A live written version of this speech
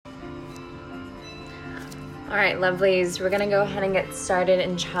All right, lovelies, we're gonna go ahead and get started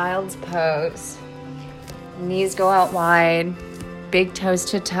in child's pose. Knees go out wide, big toes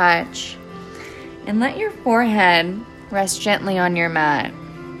to touch, and let your forehead rest gently on your mat.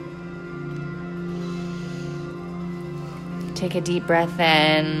 Take a deep breath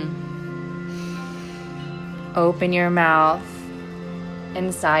in, open your mouth,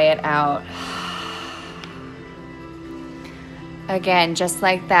 and sigh it out. Again, just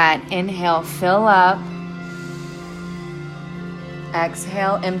like that, inhale, fill up.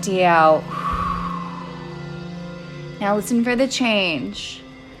 Exhale, empty out. Now listen for the change.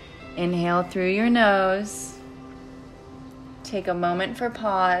 Inhale through your nose. Take a moment for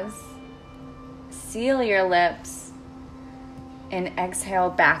pause. Seal your lips. And exhale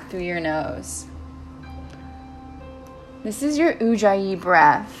back through your nose. This is your Ujjayi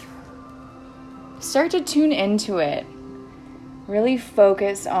breath. Start to tune into it. Really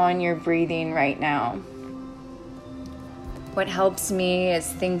focus on your breathing right now. What helps me is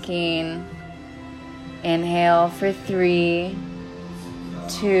thinking, inhale for 3,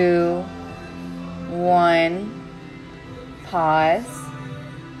 2, 1, pause,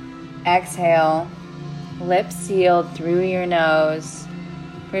 exhale, lips sealed through your nose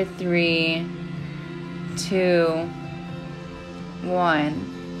for 3, 2,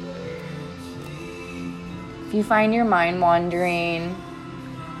 1. If you find your mind wandering,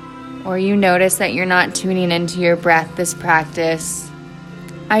 or you notice that you're not tuning into your breath this practice,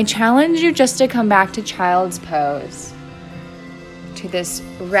 I challenge you just to come back to child's pose, to this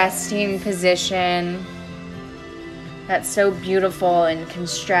resting position that's so beautiful and can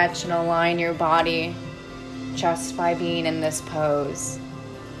stretch and align your body just by being in this pose.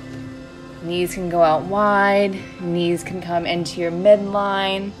 Knees can go out wide, knees can come into your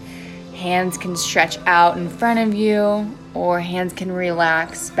midline, hands can stretch out in front of you, or hands can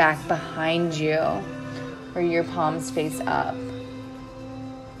relax back behind you, or your palms face up.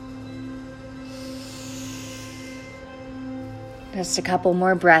 Just a couple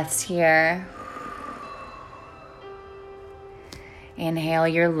more breaths here. Inhale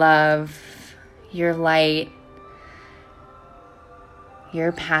your love, your light,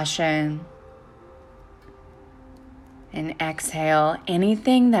 your passion. And exhale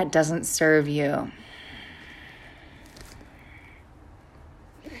anything that doesn't serve you.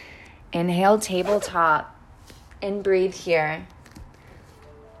 Inhale tabletop and breathe here.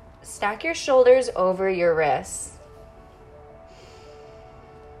 Stack your shoulders over your wrists.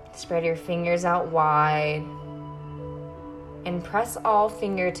 Spread your fingers out wide and press all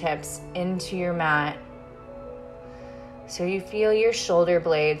fingertips into your mat so you feel your shoulder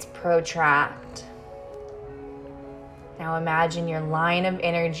blades protract. Now imagine your line of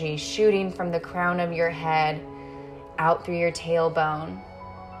energy shooting from the crown of your head out through your tailbone.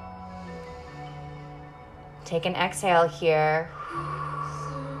 Take an exhale here.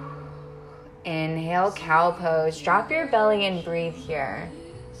 Inhale, cow pose. Drop your belly and breathe here.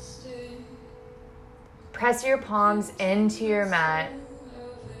 Press your palms into your mat.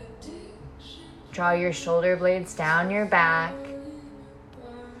 Draw your shoulder blades down your back.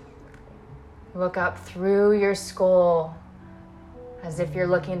 Look up through your skull as if you're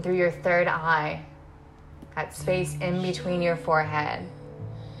looking through your third eye, that space in between your forehead.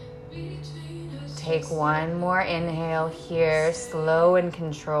 Take one more inhale here, slow and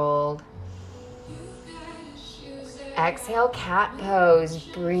controlled. Exhale, cat pose,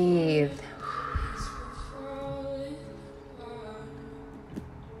 breathe.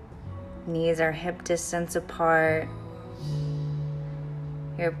 Knees are hip distance apart.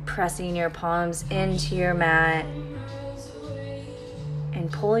 You're pressing your palms into your mat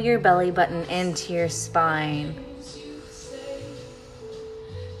and pull your belly button into your spine.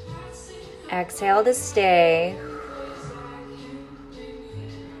 Exhale to stay.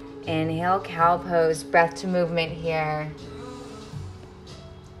 Inhale, cow pose, breath to movement here.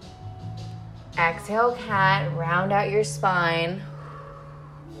 Exhale, cat, round out your spine.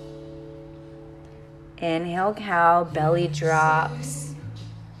 Inhale, cow, belly drops.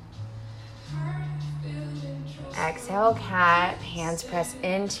 Exhale, cat, hands press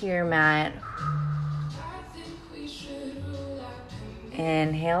into your mat.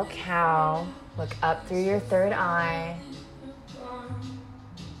 Inhale, cow, look up through your third eye.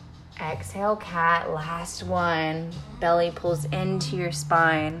 Exhale, cat, last one. Belly pulls into your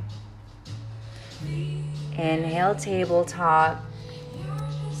spine. Inhale, tabletop.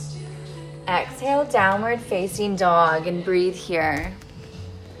 Exhale, downward facing dog, and breathe here.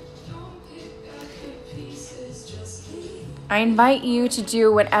 I invite you to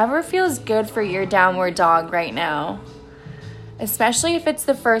do whatever feels good for your downward dog right now. Especially if it's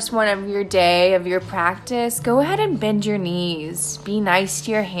the first one of your day, of your practice, go ahead and bend your knees. Be nice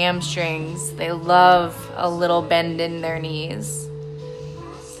to your hamstrings. They love a little bend in their knees.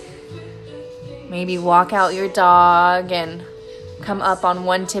 Maybe walk out your dog and come up on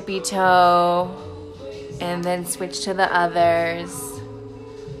one tippy toe and then switch to the others.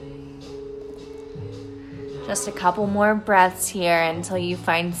 Just a couple more breaths here until you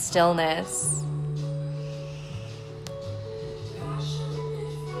find stillness.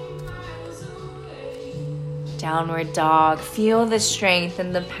 Downward dog. Feel the strength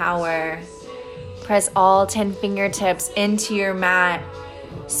and the power. Press all 10 fingertips into your mat.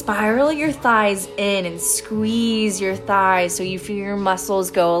 Spiral your thighs in and squeeze your thighs so you feel your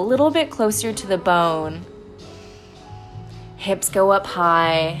muscles go a little bit closer to the bone. Hips go up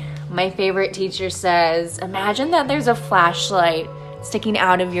high. My favorite teacher says, imagine that there's a flashlight sticking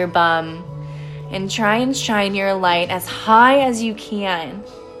out of your bum and try and shine your light as high as you can.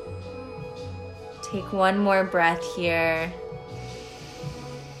 Take one more breath here.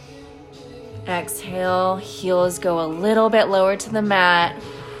 Exhale, heels go a little bit lower to the mat.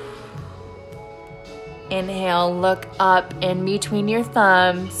 Inhale, look up in between your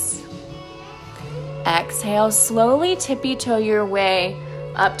thumbs. Exhale, slowly tippy toe your way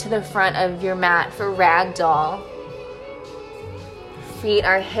up to the front of your mat for ragdoll. Feet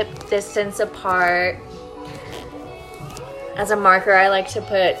are hip distance apart. As a marker, I like to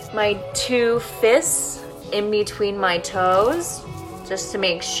put my 2 fists in between my toes just to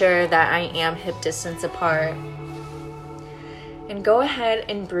make sure that I am hip distance apart. And go ahead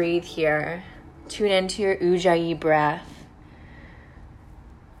and breathe here. Tune into your Ujjayi breath.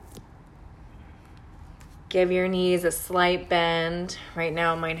 Give your knees a slight bend. Right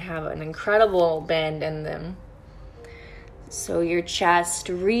now might have an incredible bend in them. So your chest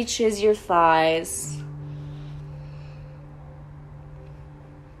reaches your thighs.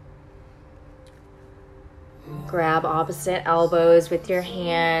 Grab opposite elbows with your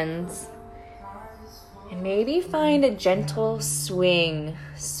hands. And maybe find a gentle sway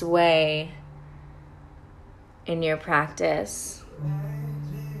in your practice.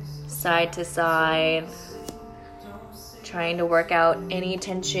 Side to side. Trying to work out any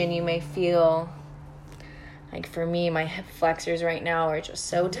tension you may feel. Like for me, my hip flexors right now are just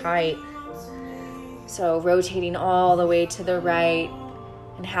so tight. So rotating all the way to the right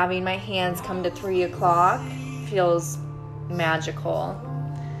and having my hands come to 3 o'clock feels magical.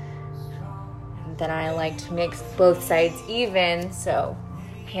 And then I like to mix both sides even, so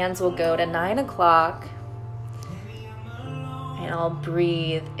hands will go to 9 o'clock and I'll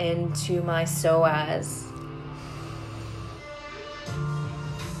breathe into my psoas.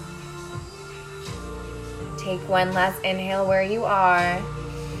 Take one last inhale where you are.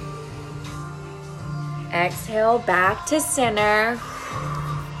 Exhale back to center.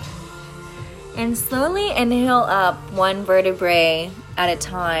 And slowly inhale up 1 vertebrae at a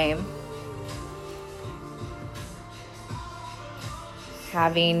time.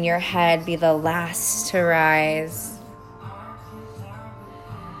 Having your head be the last to rise.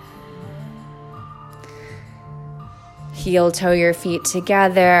 Heel toe your feet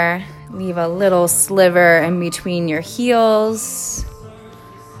together. Leave a little sliver in between your heels.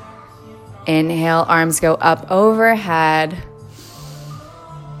 Inhale, arms go up overhead.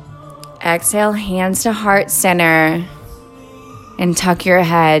 Exhale, hands to heart center. And tuck your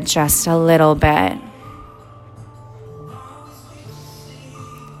head just a little bit.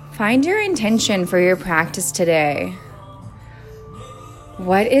 Find your intention for your practice today.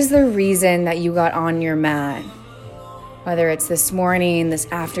 What is the reason that you got on your mat? Whether it's this morning, this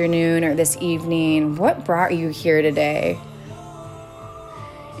afternoon, or this evening, what brought you here today?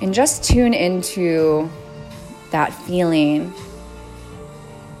 And just tune into that feeling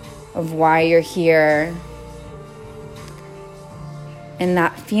of why you're here, and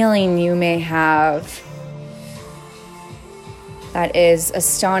that feeling you may have that is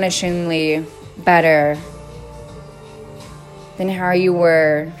astonishingly better than how you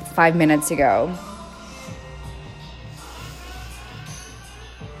were 5 minutes ago.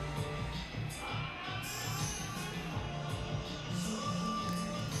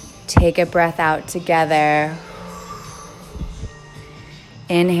 Take a breath out together.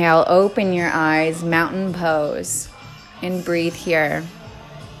 Inhale, open your eyes, mountain pose, and breathe here.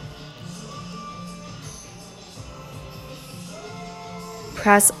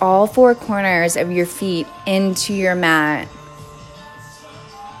 Press all 4 corners of your feet into your mat.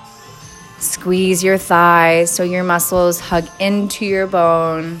 Squeeze your thighs so your muscles hug into your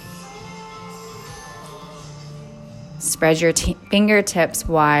bone. Spread your fingertips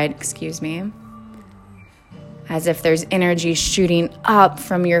wide, as if there's energy shooting up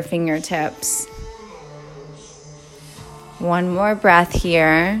from your fingertips. One more breath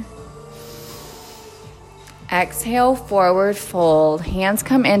here. Exhale, forward fold. Hands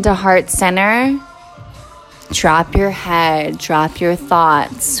come into heart center. Drop your head, drop your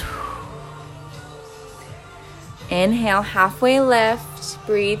thoughts. Inhale, halfway lift.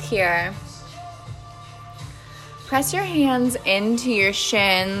 Breathe here. Press your hands into your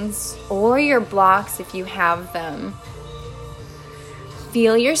shins or your blocks if you have them.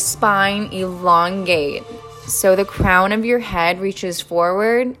 Feel your spine elongate so the crown of your head reaches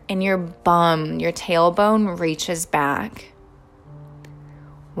forward and your bum, your tailbone, reaches back.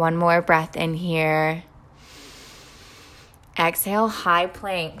 One more breath in here. Exhale, high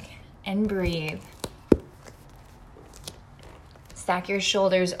plank, and breathe. Stack your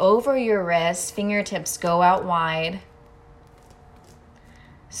shoulders over your wrists, fingertips go out wide.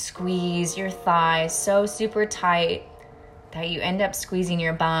 Squeeze your thighs so super tight that you end up squeezing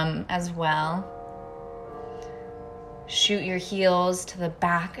your bum as well. Shoot your heels to the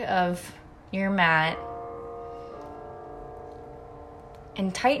back of your mat.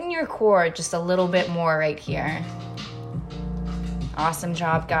 And tighten your core just a little bit more right here. Awesome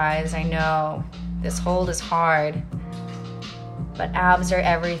job, guys. I know this hold is hard, but abs are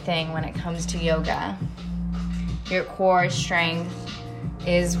everything when it comes to yoga. Your core strength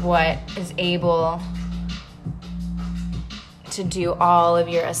is what is able to do all of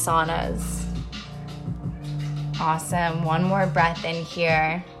your asanas. Awesome. One more breath in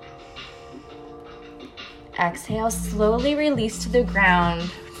here. Exhale, slowly release to the ground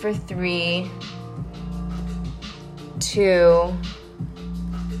for 3, 2,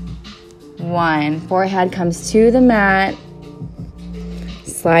 1. Forehead comes to the mat.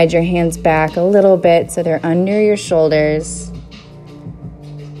 Slide your hands back a little bit so they're under your shoulders.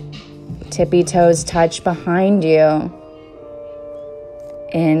 Tippy toes touch behind you.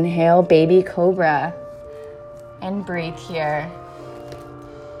 Inhale, baby cobra. And breathe here.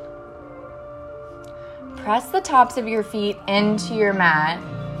 Press the tops of your feet into your mat.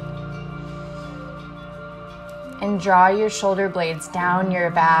 And draw your shoulder blades down your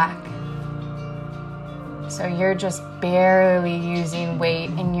back. So you're just barely using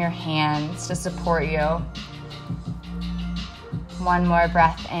weight in your hands to support you. One more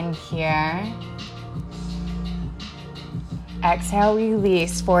breath in here. Exhale,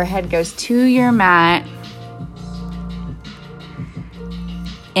 release. Forehead goes to your mat.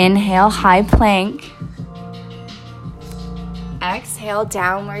 Inhale, high plank. Exhale,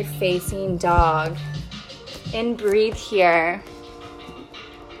 downward facing dog. And breathe here.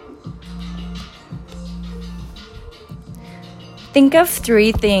 Think of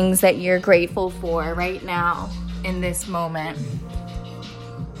 3 things that you're grateful for right now in this moment.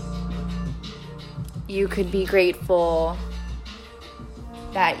 You could be grateful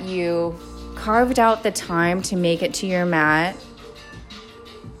that you carved out the time to make it to your mat.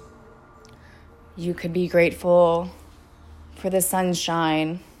 You could be grateful for the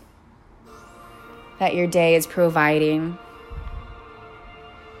sunshine that your day is providing.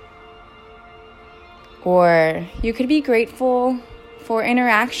 Or you could be grateful for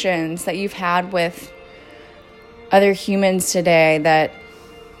interactions that you've had with other humans today that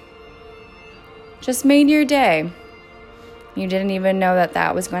just made your day. You didn't even know that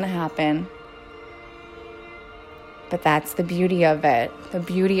that was going to happen. But that's the beauty of it, the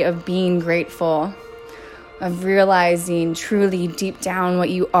beauty of being grateful, of realizing truly deep down what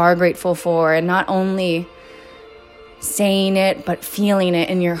you are grateful for, and not only saying it, but feeling it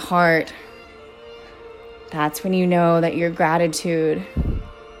in your heart. That's when you know that your gratitude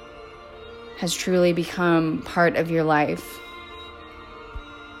has truly become part of your life.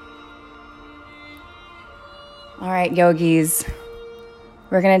 All right, yogis,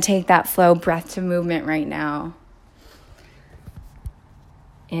 we're going to take that flow breath to movement right now.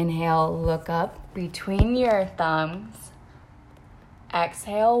 Inhale, look up between your thumbs.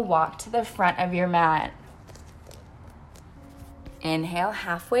 Exhale, walk to the front of your mat. Inhale,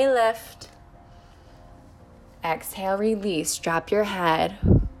 halfway lift. Exhale, release, drop your head.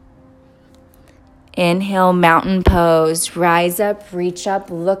 Inhale, mountain pose, rise up, reach up,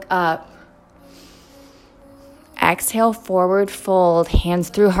 look up. Exhale, forward fold, hands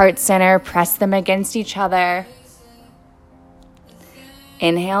through heart center, press them against each other.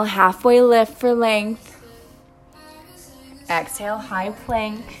 Inhale, halfway lift for length. Exhale, high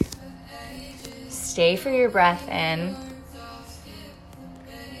plank. Stay for your breath in.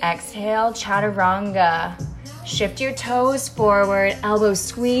 Exhale, chaturanga. Shift your toes forward, elbows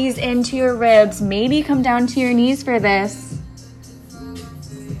squeeze into your ribs. Maybe come down to your knees for this.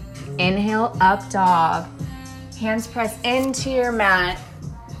 Inhale, up dog. Hands press into your mat.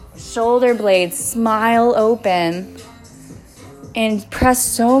 Shoulder blades smile open. And press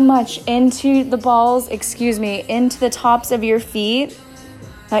so much into the balls, into the tops of your feet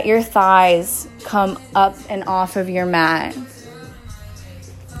that your thighs come up and off of your mat.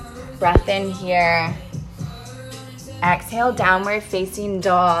 Breath in here. Exhale, downward facing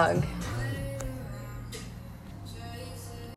dog.